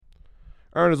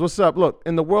Ernest, what's up? Look,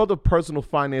 in the world of personal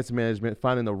finance management,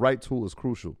 finding the right tool is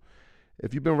crucial.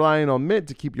 If you've been relying on Mint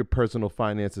to keep your personal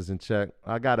finances in check,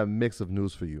 I got a mix of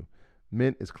news for you.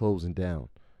 Mint is closing down.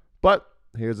 But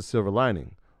here's a silver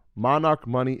lining. Monarch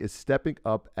Money is stepping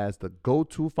up as the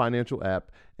go-to financial app,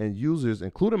 and users,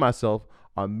 including myself,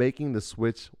 are making the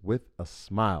switch with a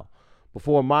smile.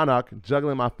 Before Monarch,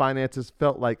 juggling my finances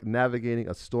felt like navigating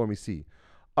a stormy sea.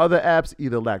 Other apps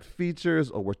either lacked features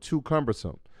or were too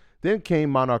cumbersome. Then came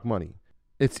Monarch Money.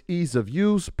 Its ease of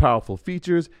use, powerful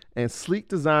features, and sleek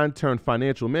design turned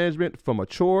financial management from a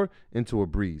chore into a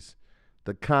breeze.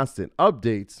 The constant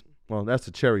updates, well, that's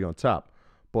the cherry on top.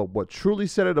 But what truly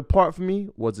set it apart for me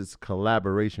was its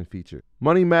collaboration feature.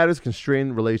 Money matters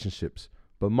constrain relationships,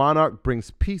 but Monarch brings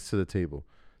peace to the table.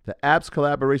 The app's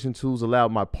collaboration tools allow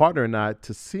my partner and I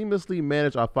to seamlessly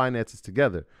manage our finances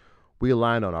together. We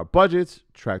aligned on our budgets,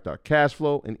 tracked our cash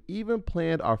flow, and even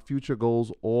planned our future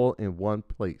goals all in one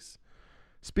place.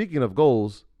 Speaking of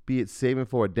goals, be it saving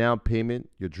for a down payment,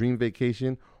 your dream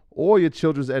vacation, or your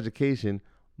children's education,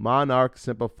 Monarch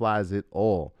simplifies it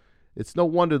all. It's no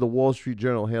wonder the Wall Street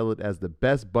Journal hailed it as the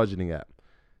best budgeting app.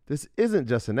 This isn't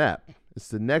just an app. It's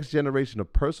the next generation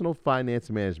of personal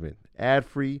finance management,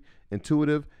 ad-free,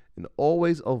 intuitive, and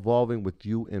always evolving with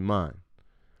you in mind.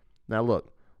 Now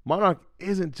look, Monarch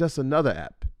isn't just another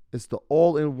app. It's the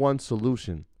all-in-one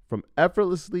solution. From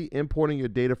effortlessly importing your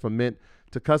data from Mint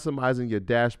to customizing your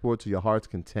dashboard to your heart's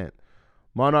content.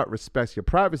 Monarch respects your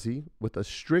privacy with a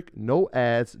strict no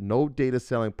ads, no data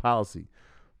selling policy.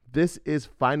 This is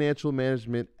financial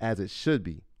management as it should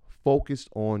be, focused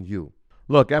on you.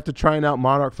 Look, after trying out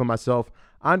Monarch for myself,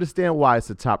 I understand why it's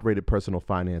the top-rated personal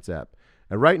finance app.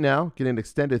 And right now, get an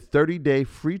extended 30-day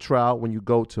free trial when you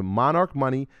go to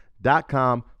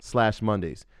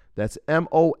monarchmoney.com/Mondays. That's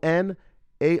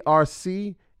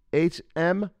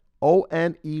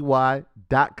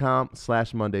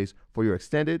monarchmoney.com/Mondays for your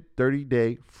extended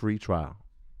 30-day free trial.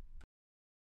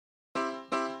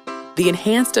 The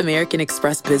Enhanced American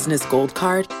Express Business Gold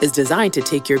Card is designed to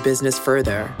take your business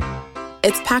further.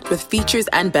 It's packed with features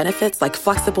and benefits like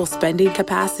flexible spending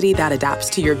capacity that adapts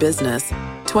to your business,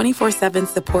 24/7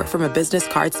 support from a business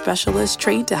card specialist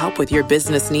trained to help with your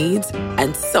business needs,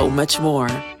 and so much more.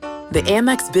 The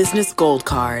Amex Business Gold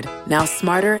Card, now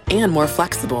smarter and more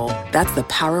flexible. That's the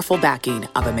powerful backing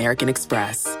of American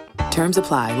Express. Terms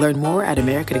apply. Learn more at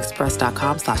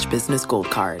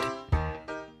americanexpress.com/businessgoldcard.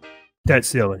 Debt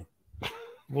ceiling.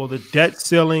 Will the debt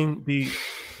ceiling be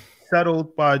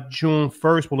settled by June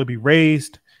 1st? Will it be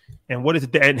raised? And what is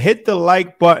it? And hit the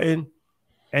like button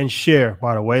and share,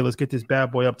 by the way. Let's get this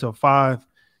bad boy up to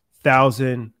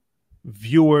 5,000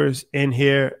 viewers in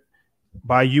here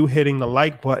by you hitting the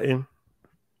like button.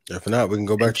 If not, we can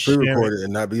go back to pre-recorded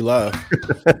and not be live.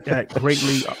 That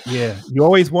greatly, yeah. You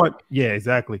always want, yeah,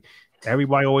 exactly.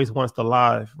 Everybody always wants the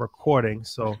live recording.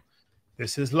 So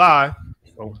this is live.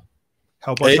 So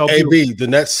help us help you. AB, the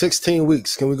next 16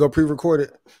 weeks, can we go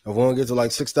pre-recorded? If we want to get to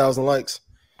like 6,000 likes.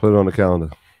 Put it on the calendar.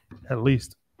 At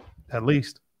least.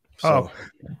 So,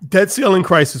 debt ceiling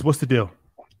crisis. What's the deal?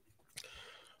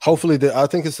 Hopefully, I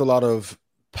think it's a lot of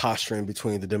posturing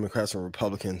between the Democrats and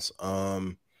Republicans.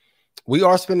 We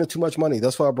are spending too much money.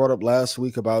 That's why I brought up last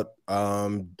week about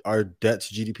our debt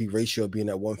to GDP ratio being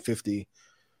at 150.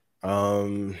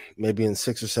 Maybe in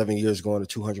 6 or 7 years going to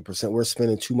 200%. We're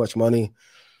spending too much money.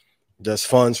 There's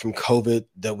funds from COVID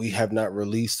that we have not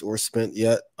released or spent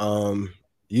yet.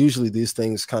 Usually these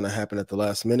things kind of happen at the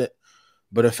last minute,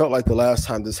 but it felt like the last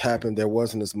time this happened, there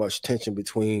wasn't as much tension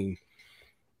between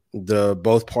the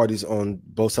both parties on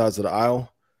both sides of the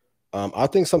aisle. I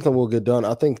think something will get done.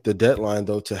 I think the deadline,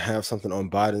 though, to have something on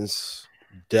Biden's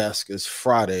desk is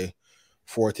Friday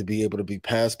for it to be able to be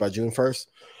passed by June 1st.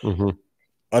 Mm-hmm.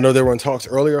 I know there were in talks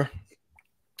earlier.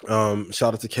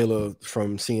 Shout out to Kayla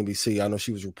from CNBC. I know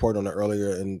she was reporting on it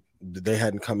earlier, and they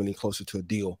hadn't come any closer to a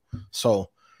deal. So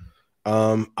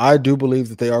I do believe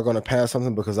that they are going to pass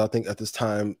something because I think at this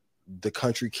time the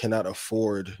country cannot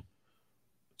afford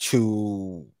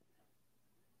to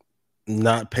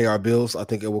not pay our bills. I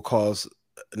think it will cause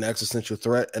an existential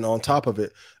threat. And on top of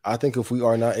it, I think if we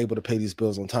are not able to pay these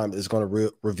bills on time, it's going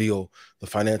to reveal the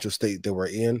financial state that we're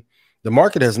in. The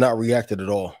market has not reacted at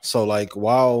all. So like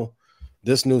while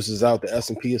this news is out, the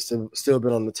S&P has still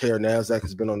been on the tear. NASDAQ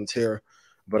has been on the tear.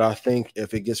 But I think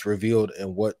if it gets revealed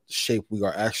in what shape we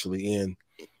are actually in,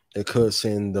 it could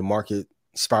send the market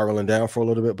spiraling down for a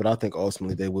little bit. But I think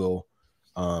ultimately they will.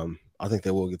 I think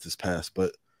they will get this passed.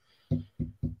 But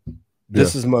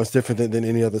this is much different than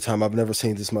any other time. I've never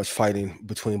seen this much fighting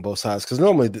between both sides because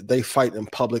normally they fight in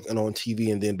public and on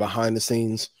TV, and then behind the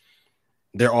scenes,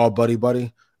 they're all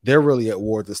buddy-buddy. they're really at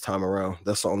war this time around.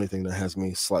 That's the only thing that has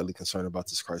me slightly concerned about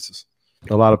this crisis.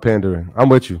 A lot of pandering. I'm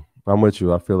with you.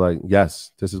 I feel like,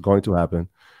 yes, this is going to happen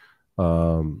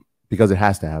because it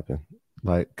has to happen.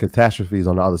 Like, catastrophe is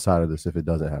on the other side of this if it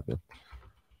doesn't happen.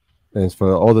 And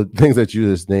for all the things that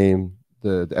you just named,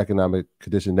 the economic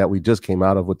condition that we just came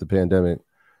out of with the pandemic,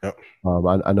 yep.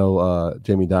 I know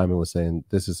Jamie Dimon was saying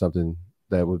this is something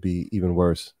that would be even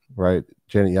worse, right?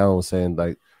 Janet Yellen was saying,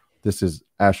 like, this is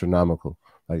astronomical.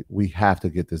 Like, we have to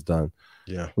get this done.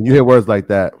 Yeah. When you hear words like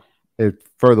that, it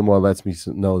furthermore lets me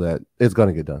know that it's going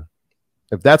to get done.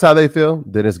 If that's how they feel,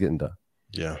 then it's getting done.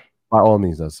 Yeah. By all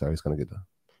means necessary, it's going to get done.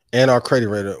 And our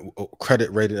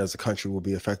credit rating as a country will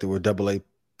be affected. We're AA+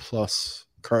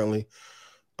 currently.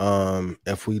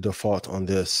 If we default on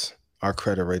this, our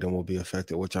credit rating will be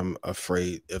affected, which I'm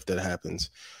afraid if that happens,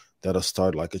 that'll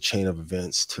start like a chain of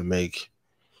events to make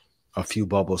a few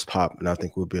bubbles pop. And I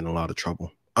think we'll be in a lot of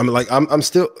trouble.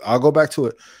 I'll go back to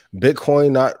it.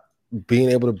 Bitcoin not being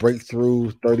able to break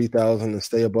through 30,000 and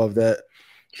stay above that,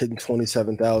 hitting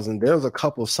 27,000. There's a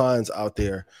couple signs out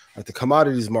there. Like the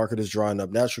commodities market is drying up.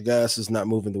 Natural gas is not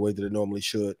moving the way that it normally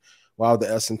should. While the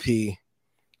S&P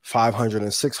 500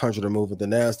 and 600 are moving, the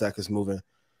NASDAQ is moving.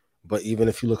 But even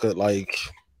if you look at like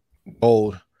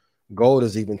gold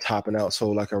is even topping out.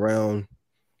 So like around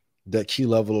that key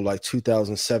level of like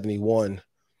 2071,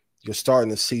 you're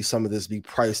starting to see some of this be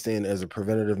priced in as a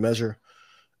preventative measure.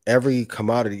 Every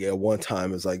commodity at one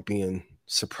time is like being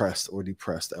suppressed or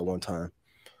depressed at one time.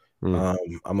 I'm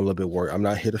a little bit worried. I'm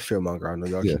not here to fearmonger. I know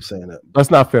y'all keep saying that.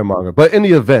 Let's not fearmonger. But in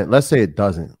the event, let's say it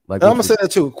doesn't. Like, I'm gonna say that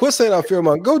too. Quit saying I'm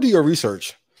fearmonger. Go do your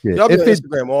research. Yeah. Y'all be on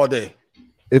Instagram all day.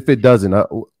 If it doesn't,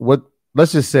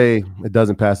 let's just say it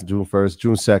doesn't pass June 1st,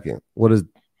 June 2nd. What is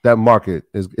that market?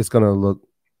 It's gonna look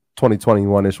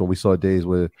 2021-ish when we saw days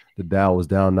where the Dow was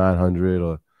down 900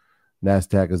 or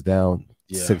NASDAQ is down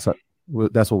 600.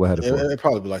 That's what we're headed for. It'll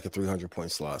probably be like a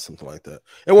 300-point slot, something like that.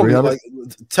 It won't be like,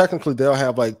 technically they'll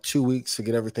have like 2 weeks to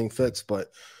get everything fixed,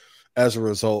 but as a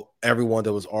result, everyone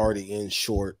that was already in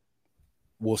short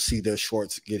will see their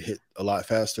shorts get hit a lot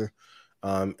faster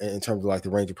in terms of like the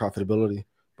range of profitability.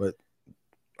 But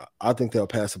I think they'll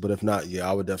pass it. But if not,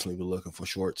 I would definitely be looking for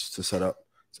shorts to set up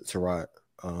to ride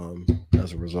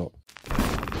as a result.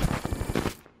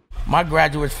 My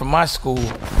graduates from my school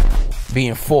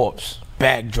being Forbes,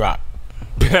 bag drop.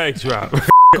 Bag drop.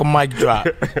 A mic drop.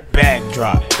 Bag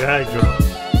drop. Bag drop.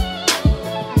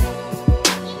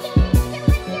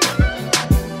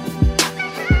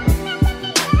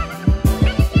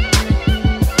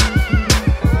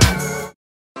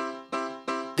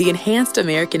 The Enhanced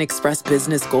American Express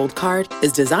Business Gold Card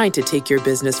is designed to take your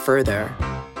business further.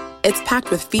 It's packed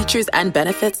with features and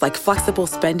benefits like flexible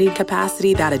spending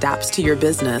capacity that adapts to your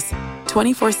business,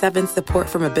 24/7 support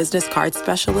from a business card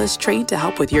specialist trained to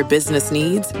help with your business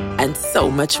needs, and so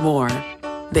much more.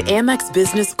 The Amex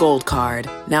Business Gold Card,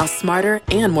 now smarter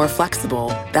and more flexible.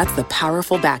 That's the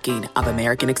powerful backing of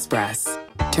American Express.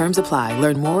 Terms apply.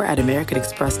 Learn more at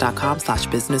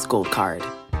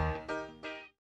americanexpress.com/businessgoldcard.